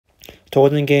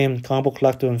Toys and Game, Comic Book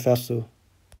Collector, Investor.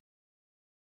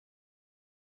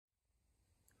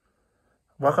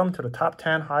 Welcome to the top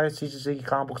 10 highest CGC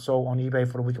comic books sold on eBay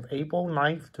for the week of April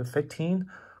 9th to 15th.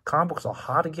 Comic books are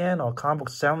hot again, or comic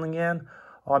books selling again,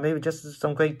 or maybe just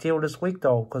some great deal this week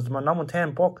though, because my number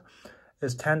 10 book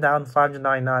is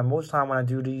 $10,599. Most of the time when I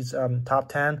do these top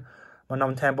 10, my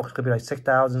number 10 books could be like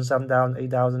 6,000, 7,000,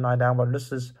 8,000, 9,000, but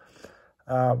this is,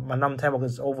 my number 10 book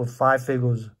is over 5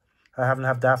 figures. I haven't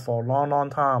had that for a long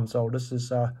time, so this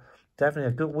is definitely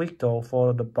a good week though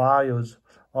for the buyers,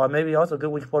 or maybe also a good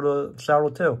week for the seller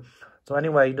too. So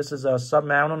anyway, this is a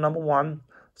Submariner number 1,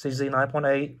 CZ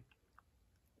 9.8.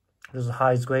 This is the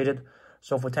highest graded.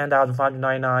 So for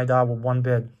 $10,599 with one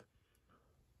bid.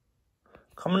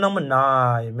 Coming number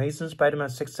 9, Amazing Spider-Man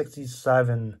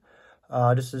 667.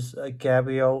 This is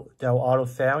Gabriel Del Auto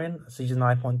variant, CZ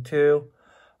 9.2.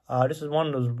 This is one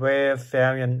of those rare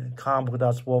variant comic book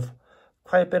that's worth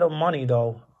quite a bit of money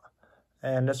though.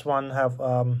 And this one have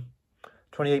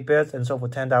 28 bits and so for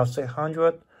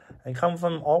 $10,600. And come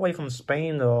from all the way from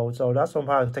Spain though, so that's gonna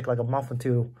probably take like a month or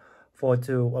two for it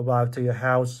to arrive to your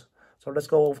house. So let's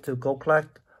go over to Go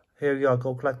Collect. Here you are,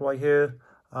 Go Collect right here.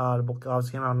 The book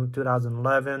obviously came out in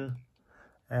 2011.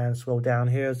 And scroll down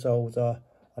here, so it's a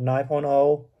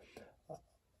 9.0.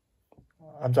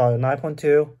 I'm sorry, a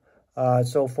 9.2.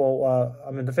 So for,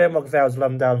 the fair market value is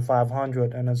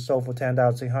 $11,500 and it's sold for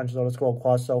 $10,600. So let's go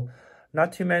across. So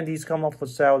not too many of these come up for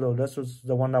sale though. This was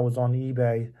the one that was on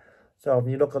eBay. So if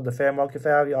you look at the fair market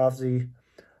value, obviously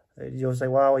you'll say,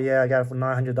 well, yeah, I got it for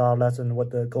 $900 less than what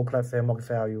the Go Collect fair market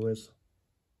value is.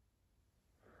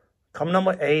 Come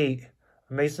number 8,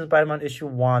 Amazing Spider-Man issue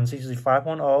 1, CGC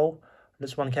 5.0.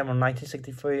 This one came in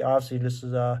 1963. Obviously, this is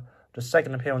the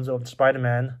second appearance of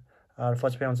Spider-Man. The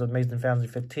first appearance of Amazing Fantasy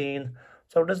 15.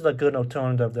 So this is a good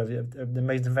alternative. If the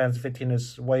Amazing Fantasy 15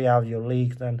 is way out of your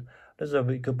league, then this is a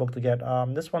really good book to get.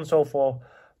 This one sold for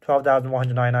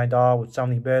 $12,199 with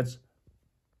 70 bids.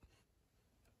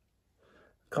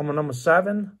 Coming number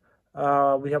 7,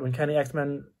 we have Uncanny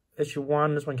X-Men issue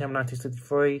 1. This one came in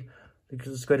 1963.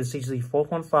 Because it's graded CGC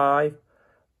 4.5.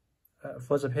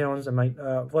 First appearance of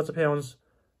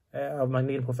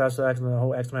Magneto, Professor X, and the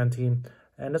whole X-Men team.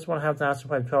 And this one has an asking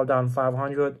price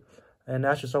 $12,500, and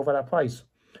that's just over that price.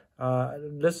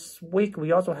 This week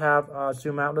we also have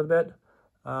zoom out a little bit.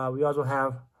 We also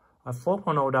have a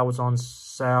 4.0 that was on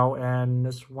sale, and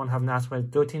this one has an asking price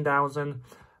 $13,000,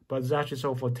 but it's actually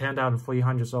sold for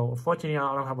 $10,300. So unfortunately,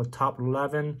 I don't have a top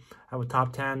 11. I have a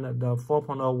top 10. The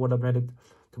 4.0 would have made it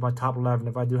to my top 11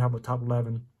 if I do have a top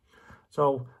 11.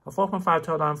 So a 4.5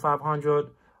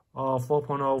 $12,500 or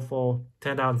 4.0 for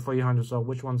 $10,300. So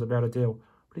which one's a better deal?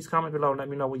 Please comment below and let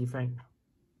me know what you think.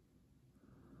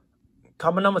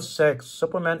 Coming number 6,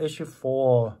 Superman issue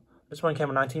 4. This one came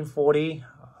in 1940.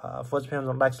 First appearance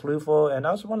of Lex Luthor, and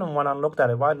I was wondering when I looked at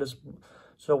it why this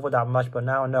sold for that much, but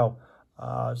now I know.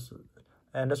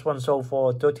 And this one sold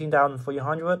for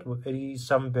 $13,300 with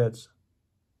 87 bids.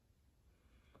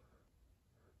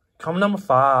 Coming number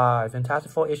 5,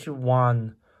 Fantastic Four issue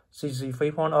 1, CGC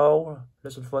 3.0.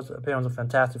 This is the first appearance of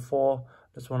Fantastic Four.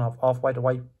 This one of off-white to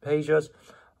white pages.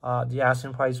 The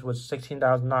asking price was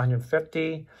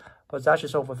 $16,950, but it's actually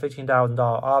sold for $15,000.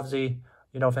 Obviously,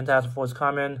 you know, Fantastic Four is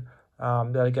coming.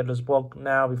 Gotta get this book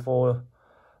now before,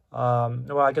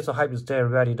 well, I guess the hype is there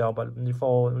already though, but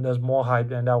before there's more hype,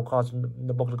 then that will cause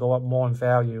the book to go up more in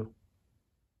value.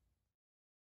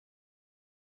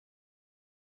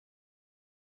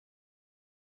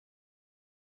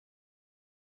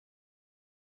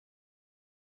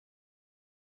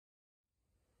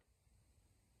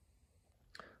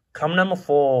 Coming number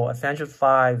 4, Avengers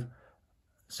 5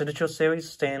 Signature Series,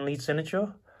 Stan Lee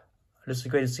Signature. This is the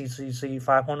greatest CGC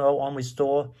 5.0 on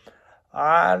Restore.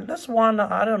 This one,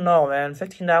 I don't know, man.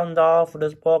 $15,000 for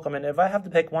this book. I mean, if I have to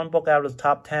pick one book out of the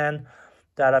top 10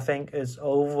 that I think is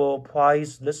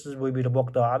overpriced, this would be the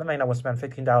book, though. I don't think I would spend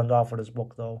 $15,000 for this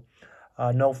book, though.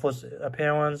 No first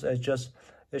appearance. It's just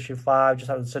issue 5.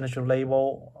 Just have the signature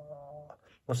label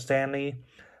with Stan Lee.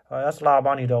 That's a lot of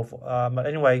money, though. But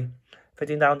anyway,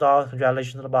 $15,000.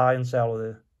 Congratulations to the buyer and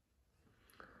seller.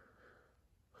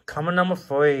 Coming number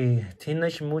 3,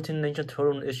 Teenage Mutant Ninja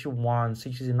Turtles issue 1,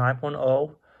 CGC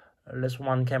 9.0. This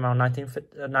one came out in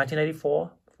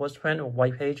 1984. First print with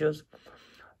white pages.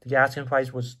 The asking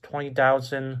price was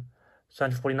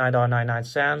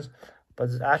 $20,749.99, but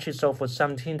it's actually sold for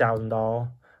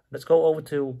 $17,000. Let's go over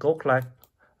to Go Collect.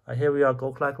 Here we are,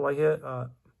 Go Collect right here.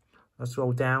 Let's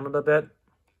go down a little bit.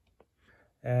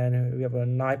 And we have a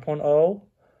 9.0.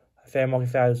 Fair market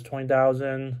value is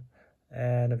 $20,000.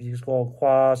 And if you scroll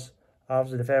across,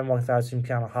 obviously the fair market value seems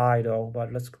kind of high though.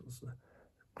 But let's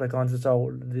Click on it.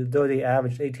 So the 30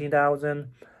 average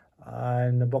 18,000,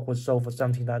 and the book was sold for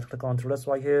 17,000. Click on to this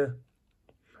right here.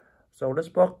 So this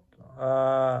book,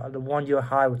 the 1 year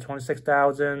high was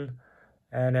 26,000,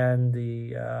 and then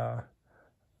the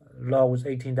low was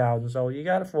 18,000. So you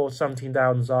got it for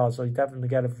 $17,000. So you definitely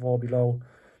get it for below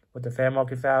what the fair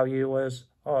market value is.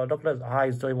 Oh, look, the high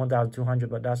is 31,200,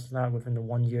 but that's not within the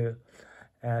 1 year.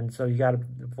 And so you got it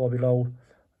for below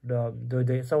the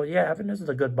day. So yeah, I think this is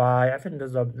a good buy. I think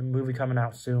there's a movie coming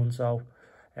out soon. So,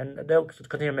 and they'll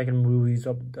continue making movies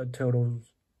of the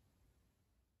Turtles.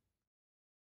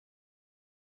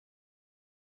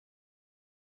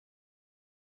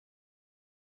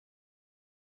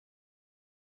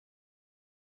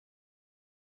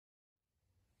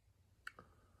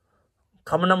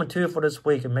 Coming number 2 for this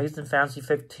week, Amazing Fantasy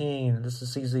 15. This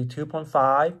is CZ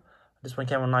 2.5. This one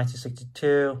came in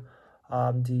 1962.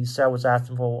 The sale was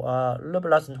asking for a little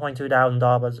bit less than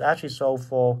 $22,000, but it's actually sold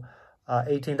for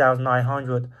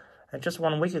 $18,900. And just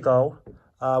 1 week ago,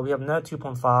 we have another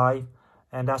 2.5,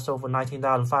 and that sold for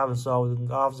 $19,500. So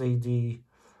obviously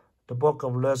the book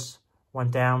of lists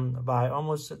went down by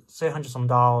almost $600 some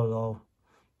dollars, though.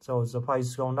 So the price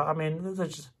is going down. I mean,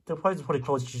 the price is pretty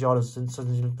close to each other since you're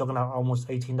looking at almost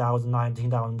 $18,000,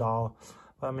 $19,000.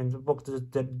 But I mean, the book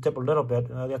did dip a little bit.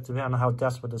 You have to depend on how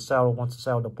desperate the seller wants to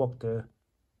sell the book there.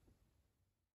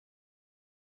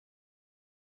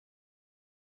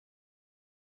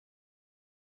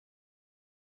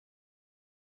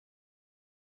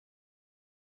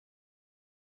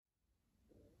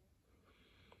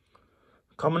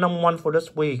 Coming number 1 for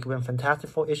this week, we have Fantastic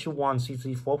Four issue 1,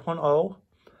 CC 4.0.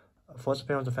 First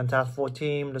appearance of the Fantastic Four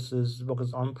team. This book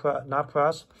is not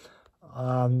press.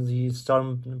 The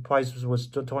starting price was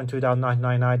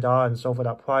 $22,999 and sold for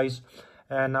that price.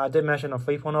 And I did mention a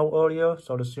 3.0 earlier,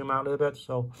 so to zoom out a little bit.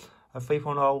 So a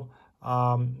 3.0,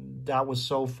 that was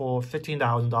sold for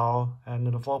 $15,000, and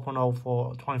then the 4.0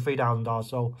 for $23,000.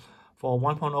 So for a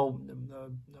 1.0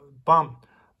 bump,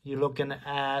 you're looking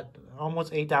at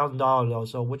almost $8,000 though.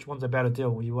 So which one's a better deal?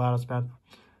 Would you rather spend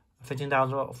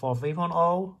 $15,000 for a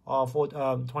 3.0 or for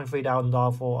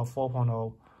 $23,000 for a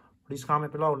 4.0? Please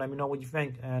comment below. Let me know what you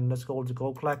think. And let's go to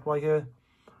Go Collect right here.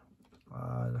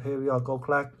 Here we are, Go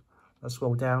Collect. Let's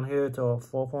go down here to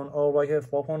 4.0 right here.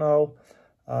 4.0.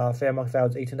 Fair market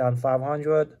value is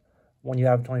 $18,500. When you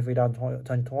have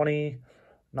 $23,020,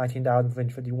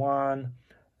 $19,051,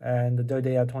 and the 30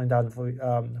 day at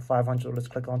 $20,500. Let's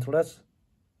click onto this.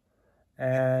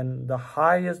 And the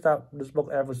highest that this book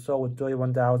ever sold was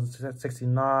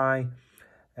 $31,069,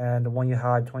 and the 1 year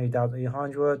high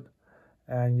 $20,800.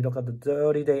 And you look at the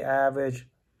 30-day average,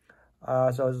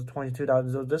 so it's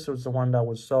 22,000. So this was the one that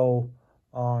was sold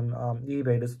on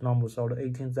eBay. This number sold at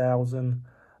 18,000.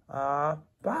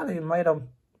 Probably might have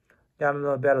gotten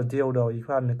a better deal though. You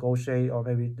probably negotiate or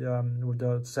maybe with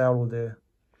the seller there.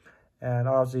 And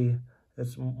obviously,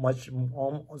 it's almost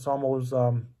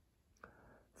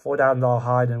 $4,000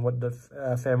 higher than what the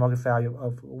fair market value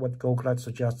of what Go Collect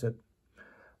suggested.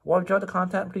 Well, enjoy the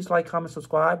content. Please like, comment,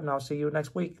 subscribe, and I'll see you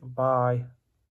next week. Bye.